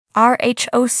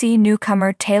RHOC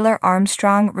newcomer Taylor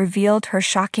Armstrong revealed her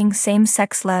shocking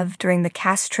same-sex love during the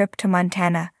cast trip to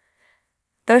Montana.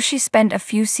 Though she spent a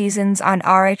few seasons on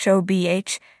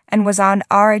RHOBH and was on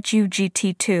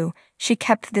RHUGT too, she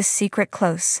kept this secret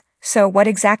close. So what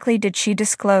exactly did she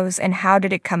disclose and how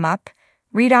did it come up?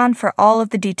 Read on for all of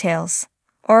the details.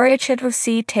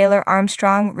 RHOC Taylor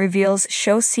Armstrong reveals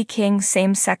show-seeking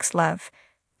same-sex love.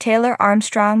 Taylor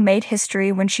Armstrong made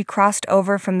history when she crossed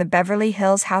over from the Beverly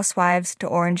Hills Housewives to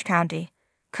Orange County.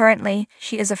 Currently,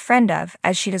 she is a friend of,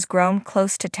 as she has grown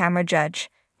close to Tamra Judge.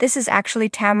 This is actually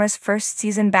Tamra's first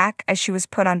season back, as she was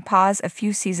put on pause a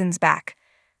few seasons back.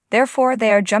 Therefore,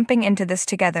 they are jumping into this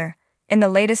together. In the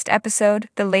latest episode,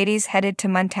 the ladies headed to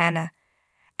Montana.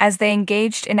 As they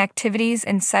engaged in activities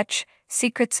and such,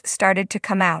 secrets started to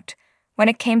come out. When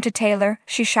it came to Taylor,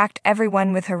 she shocked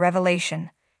everyone with her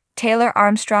revelation. Taylor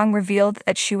Armstrong revealed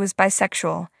that she was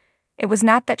bisexual. It was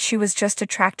not that she was just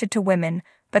attracted to women,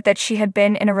 but that she had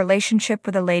been in a relationship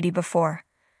with a lady before.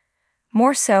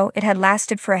 More so, it had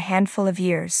lasted for a handful of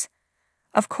years.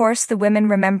 Of course, the women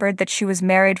remembered that she was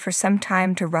married for some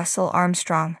time to Russell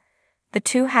Armstrong. The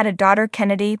two had a daughter,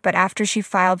 Kennedy, but after she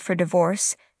filed for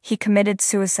divorce, he committed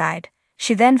suicide.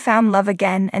 She then found love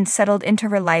again and settled into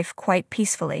her life quite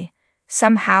peacefully.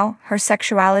 Somehow, her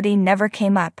sexuality never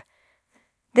came up.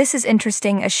 This is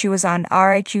interesting as she was on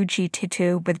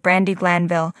RHUGT2 with Brandi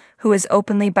Glanville, who is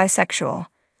openly bisexual.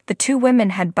 The two women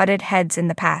had butted heads in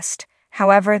the past.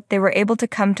 However, they were able to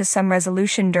come to some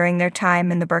resolution during their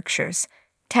time in the Berkshires.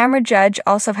 Tamra Judge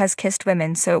also has kissed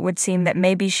women, so it would seem that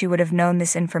maybe she would have known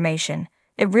this information.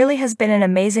 It really has been an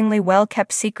amazingly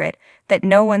well-kept secret that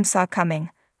no one saw coming.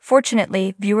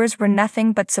 Fortunately, viewers were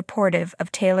nothing but supportive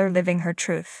of Taylor living her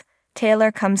truth.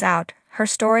 Taylor comes out. Her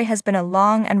story has been a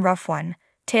long and rough one.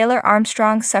 Taylor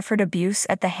Armstrong suffered abuse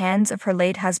at the hands of her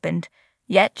late husband,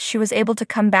 yet she was able to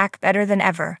come back better than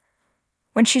ever.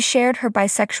 When she shared her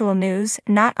bisexual news,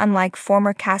 not unlike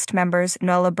former cast members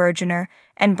Nola Bergener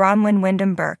and Bronwyn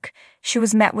Wyndham Burke, she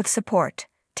was met with support.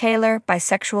 Taylor,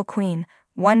 bisexual queen,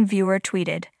 one viewer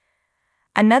tweeted.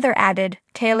 Another added,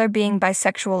 Taylor being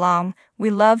bisexual, we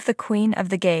love the queen of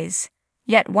the gays.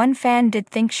 Yet one fan did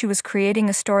think she was creating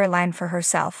a storyline for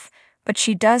herself, but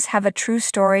she does have a true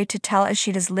story to tell as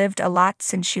she has lived a lot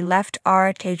since she left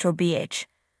RHOBH.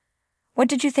 What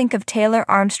did you think of Taylor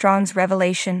Armstrong's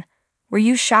revelation? Were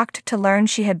you shocked to learn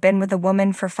she had been with a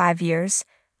woman for 5 years?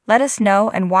 Let us know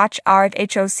and watch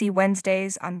RHOC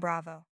Wednesdays on Bravo.